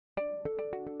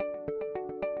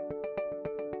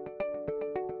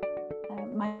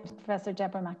My name is Professor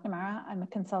Deborah McNamara. I'm a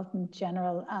consultant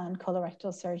general and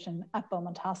colorectal surgeon at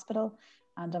Beaumont Hospital,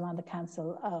 and I'm on the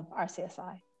council of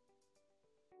RCSI.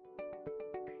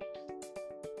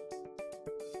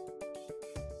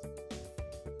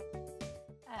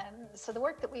 So the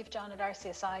work that we've done at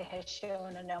RCSI has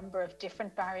shown a number of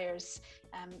different barriers.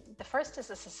 The first is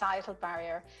a societal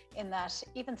barrier in that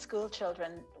even school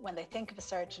children, when they think of a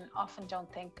surgeon, often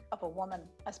don't think of a woman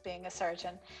as being a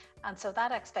surgeon. And so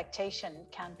that expectation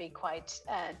can be quite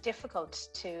difficult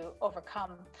to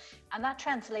overcome. And that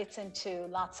translates into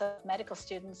lots of medical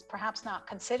students perhaps not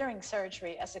considering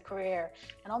surgery as a career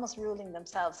and almost ruling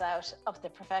themselves out of the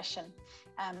profession.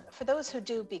 For those who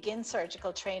do begin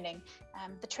surgical training,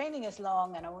 the training is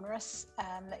long and onerous.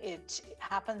 It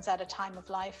happens at a time of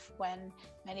life when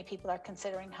many people are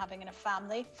considering having a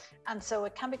family. And so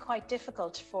it can be quite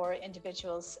difficult for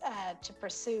individuals to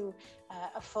pursue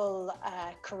a full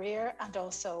career and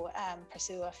also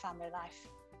pursue a family life.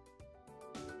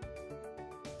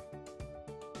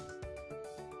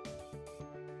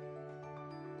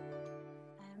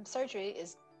 Surgery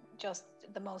is just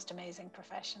the most amazing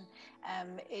profession.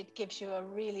 It gives you a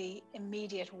really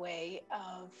immediate way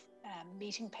of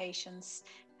meeting patients,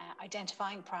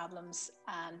 identifying problems,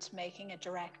 and making a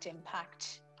direct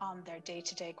impact on their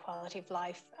day-to-day quality of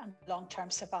life and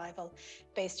long-term survival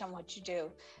based on what you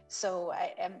do. So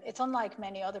it's unlike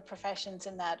many other professions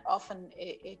in that often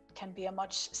it can be a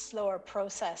much slower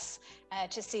process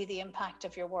to see the impact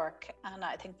of your work. And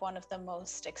I think one of the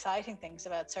most exciting things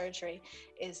about surgery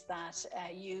is that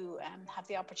you have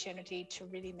the opportunity to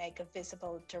really make a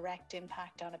visible, direct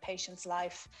impact on a patient's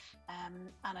life. And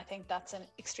I think that's an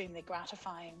extremely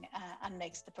gratifying and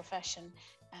makes the profession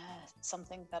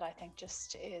something that I think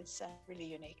just is really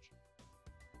unique.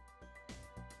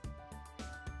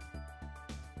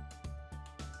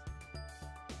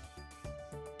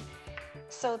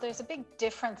 So there's a big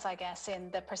difference, I guess,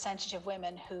 in the percentage of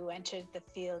women who entered the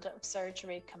field of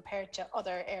surgery compared to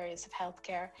other areas of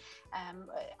healthcare.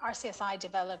 RCSI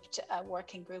developed a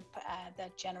working group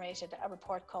that generated a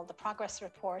report called the Progress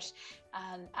Report,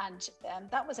 and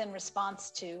that was in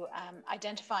response to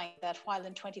identifying that while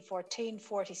in 2014,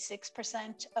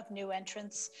 46% of new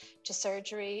entrants to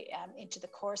surgery into the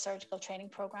core surgical training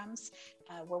programs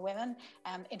were women.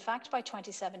 In fact, by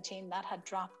 2017, that had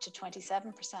dropped to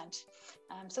 27%.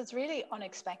 So it's really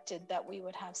unexpected that we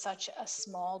would have such a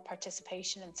small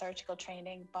participation in surgical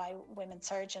training by women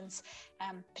surgeons,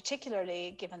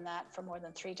 particularly given that for more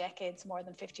than 3 decades, more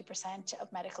than 50%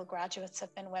 of medical graduates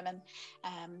have been women.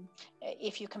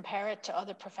 If you compare it to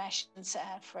other professions,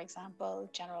 for example,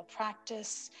 general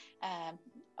practice,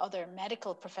 other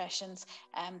medical professions,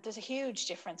 there's a huge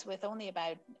difference with only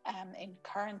about, in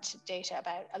current data,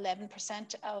 about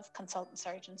 11% of consultant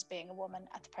surgeons being a woman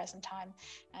at the present time.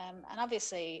 And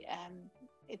obviously,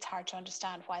 it's hard to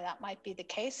understand why that might be the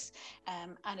case,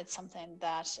 and it's something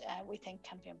that we think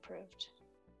can be improved.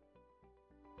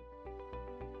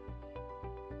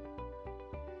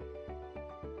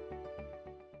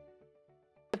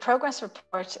 The Progress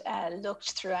Report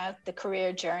looked throughout the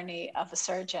career journey of a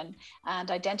surgeon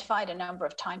and identified a number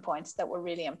of time points that were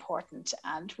really important.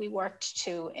 And we worked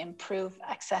to improve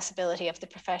accessibility of the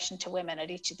profession to women at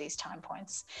each of these time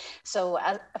points. So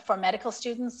for medical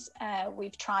students,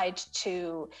 we've tried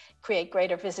to create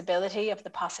greater visibility of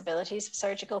the possibilities of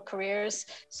surgical careers.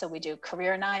 So we do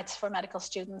career nights for medical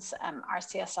students.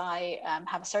 RCSI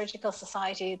have a surgical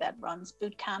society that runs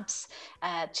boot camps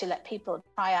to let people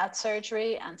try out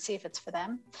surgery and see if it's for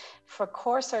them. For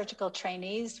core surgical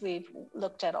trainees, we've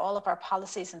looked at all of our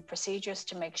policies and procedures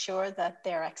to make sure that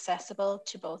they're accessible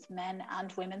to both men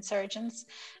and women surgeons.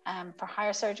 For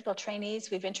higher surgical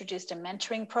trainees, we've introduced a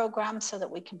mentoring program so that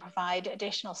we can provide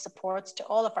additional supports to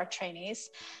all of our trainees.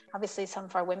 Obviously, some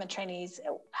of our women trainees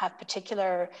have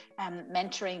particular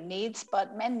mentoring needs,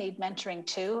 but men need mentoring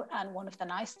too. And one of the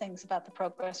nice things about the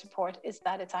Progress Report is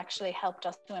that it's actually helped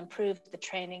us to improve the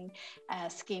training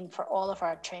scheme for all of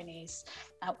our trainees.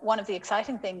 One of the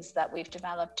exciting things that we've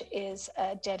developed is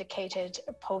a dedicated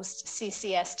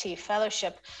post-CCST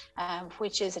fellowship,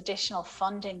 which is additional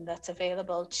funding that's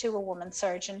available to a woman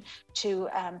surgeon to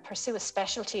pursue a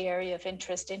specialty area of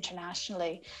interest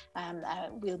internationally.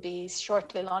 We'll be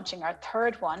shortly launching our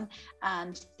 3rd one,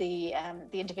 and the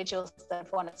individuals that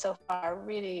have won it so far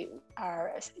really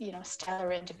are,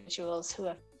 stellar individuals who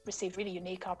have received really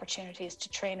unique opportunities to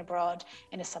train abroad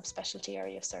in a subspecialty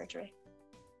area of surgery.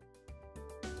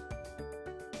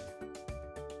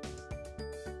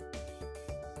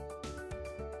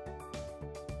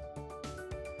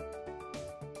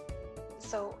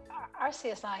 So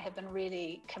RCSI have been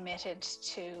really committed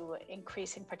to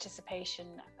increasing participation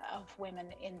of women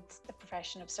in the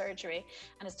profession of surgery,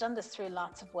 and it's done this through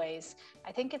lots of ways.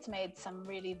 I think it's made some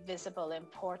really visible,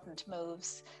 important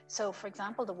moves. So, for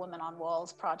example, the Women on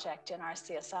Walls project in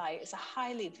RCSI is a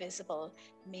highly visible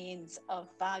means of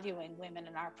valuing women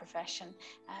in our profession.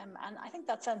 And I think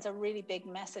that sends a really big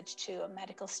message to a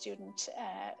medical student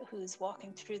who's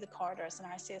walking through the corridors in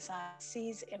RCSI,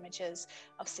 sees images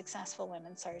of successful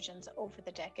women surgeons over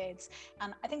the decades.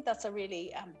 And I think that's a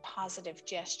really positive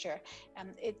gesture.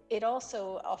 It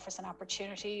also offers an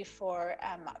opportunity for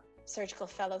surgical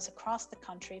fellows across the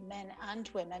country, men and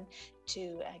women,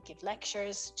 to give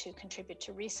lectures, to contribute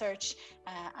to research,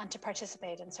 and to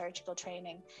participate in surgical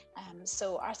training.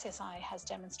 So RCSI has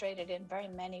demonstrated in very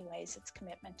many ways its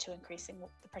commitment to increasing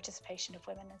the participation of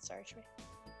women in surgery.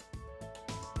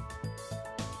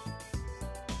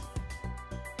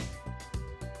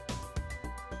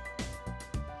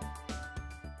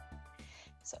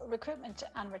 So recruitment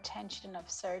and retention of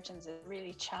surgeons is a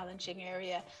really challenging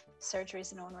area. Surgery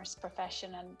is an onerous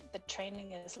profession and the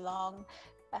training is long.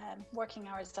 Working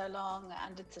hours are long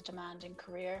and it's a demanding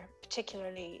career,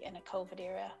 particularly in a COVID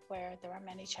era where there are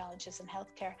many challenges in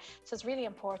healthcare. So it's really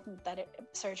important that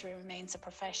surgery remains a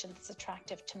profession that's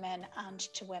attractive to men and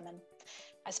to women.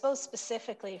 I suppose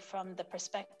specifically from the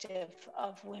perspective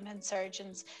of women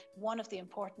surgeons, one of the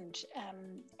important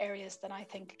areas that I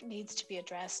think needs to be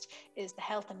addressed is the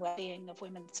health and well-being of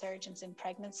women surgeons in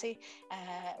pregnancy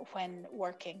when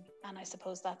working. And I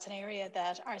suppose that's an area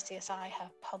that RCSI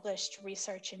have published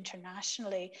research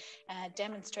internationally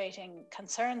demonstrating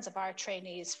concerns of our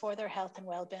trainees for their health and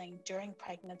well-being during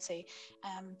pregnancy.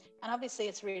 And obviously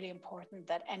it's really important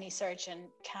that any surgeon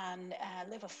can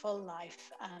live a full life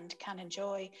and can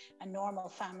enjoy a normal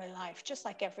family life, just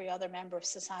like every other member of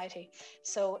society.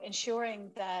 So ensuring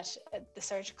that the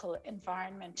surgical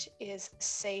environment is a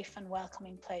safe and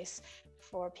welcoming place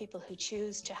for people who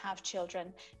choose to have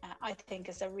children, I think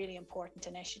is a really important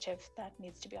initiative that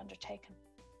needs to be undertaken.